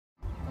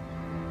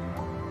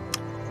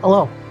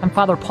Hello, I'm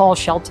Father Paul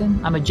Shelton.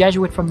 I'm a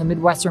Jesuit from the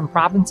Midwestern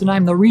Province, and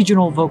I'm the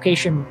Regional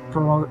Vocation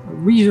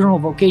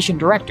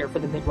Director for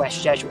the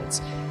Midwest Jesuits.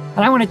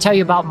 And I want to tell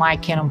you about my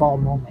cannonball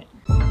moment.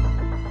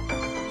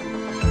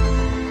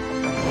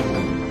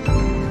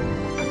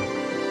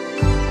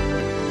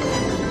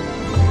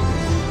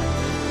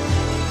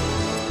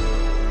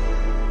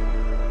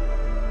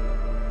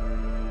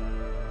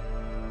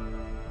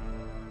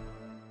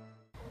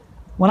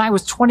 When I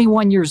was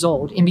 21 years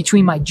old, in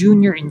between my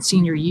junior and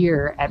senior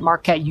year at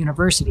Marquette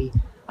University,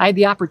 I had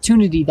the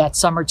opportunity that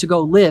summer to go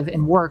live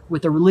and work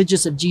with the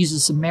Religious of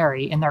Jesus and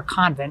Mary in their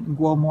convent in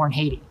Guillemot,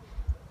 Haiti.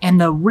 And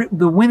the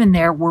women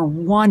there were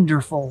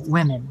wonderful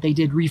women. They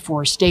did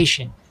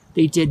reforestation,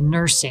 they did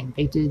nursing,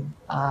 they did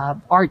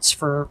arts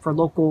for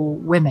local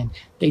women.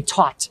 They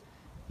taught.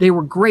 They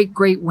were great,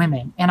 great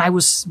women. And I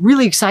was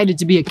really excited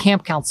to be a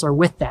camp counselor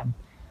with them.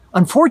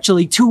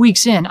 Unfortunately, 2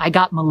 weeks in, I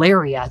got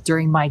malaria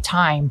during my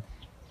time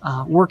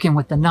working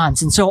with the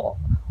nuns. And so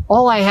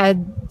all I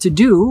had to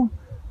do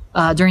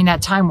during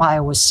that time while I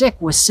was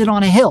sick was sit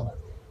on a hill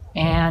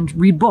and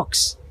read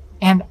books.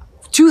 And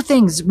two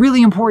things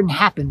really important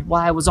happened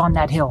while I was on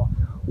that hill.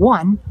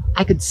 One,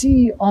 I could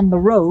see on the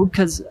road,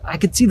 because I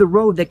could see the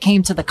road that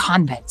came to the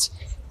convent.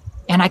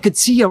 And I could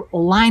see a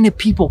line of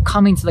people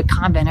coming to the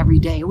convent every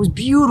day. It was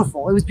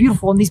beautiful. It was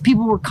beautiful. And these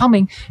people were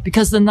coming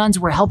because the nuns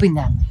were helping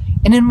them.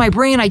 And in my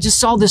brain, I just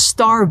saw the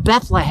Star of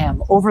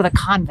Bethlehem over the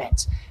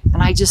convent.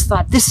 And I just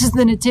thought, this is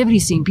the nativity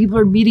scene. People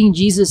are meeting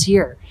Jesus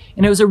here.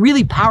 And it was a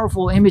really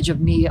powerful image of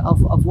me,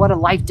 of what a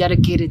life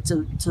dedicated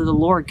to the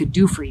Lord could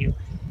do for you.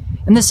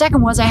 And the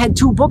second was I had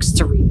two books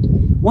to read.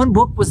 One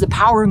book was The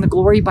Power and the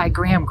Glory by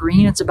Graham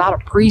Greene. It's about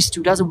a priest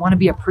who doesn't want to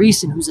be a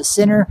priest and who's a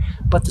sinner,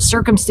 but the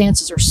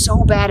circumstances are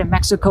so bad in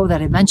Mexico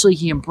that eventually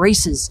he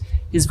embraces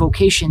his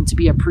vocation to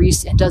be a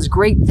priest and does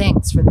great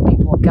things for the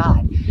people of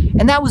God.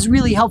 And that was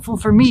really helpful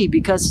for me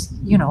because,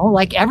 you know,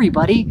 like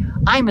everybody,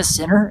 I'm a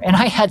sinner and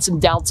I had some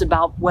doubts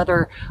about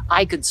whether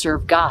I could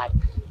serve God.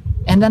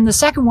 And then the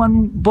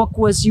second book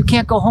was You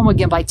Can't Go Home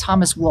Again by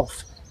Thomas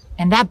Wolfe.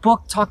 And that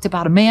book talked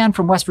about a man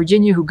from West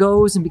Virginia who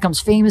goes and becomes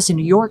famous in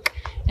New York.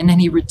 And then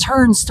he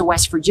returns to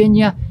West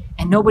Virginia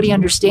and nobody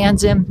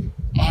understands him.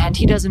 And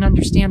he doesn't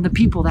understand the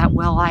people that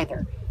well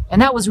either.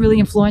 And that was really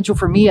influential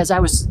for me as I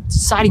was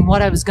deciding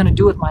what I was going to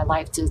do with my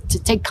life, to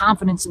take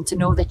confidence and to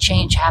know that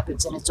change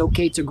happens and it's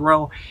okay to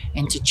grow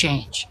and to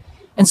change.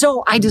 And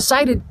so I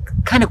decided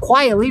kind of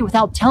quietly,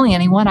 without telling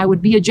anyone, I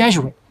would be a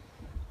Jesuit.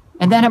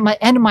 And then at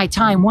the end of my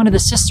time, one of the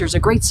sisters, a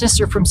great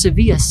sister from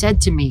Sevilla,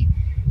 said to me,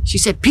 she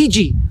said,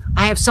 PG,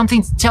 I have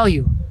something to tell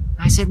you.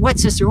 I said, what,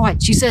 sister,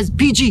 what? She says,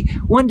 PG,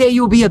 one day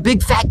you'll be a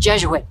big fat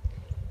Jesuit.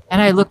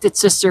 And I looked at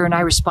sister and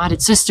I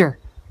responded, sister,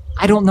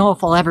 I don't know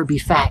if I'll ever be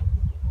fat.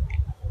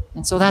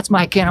 And so that's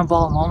my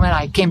cannonball moment.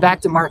 I came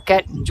back to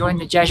Marquette and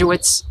joined the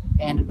Jesuits,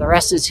 and the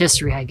rest is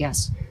history, I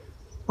guess.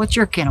 What's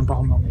your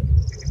cannonball moment?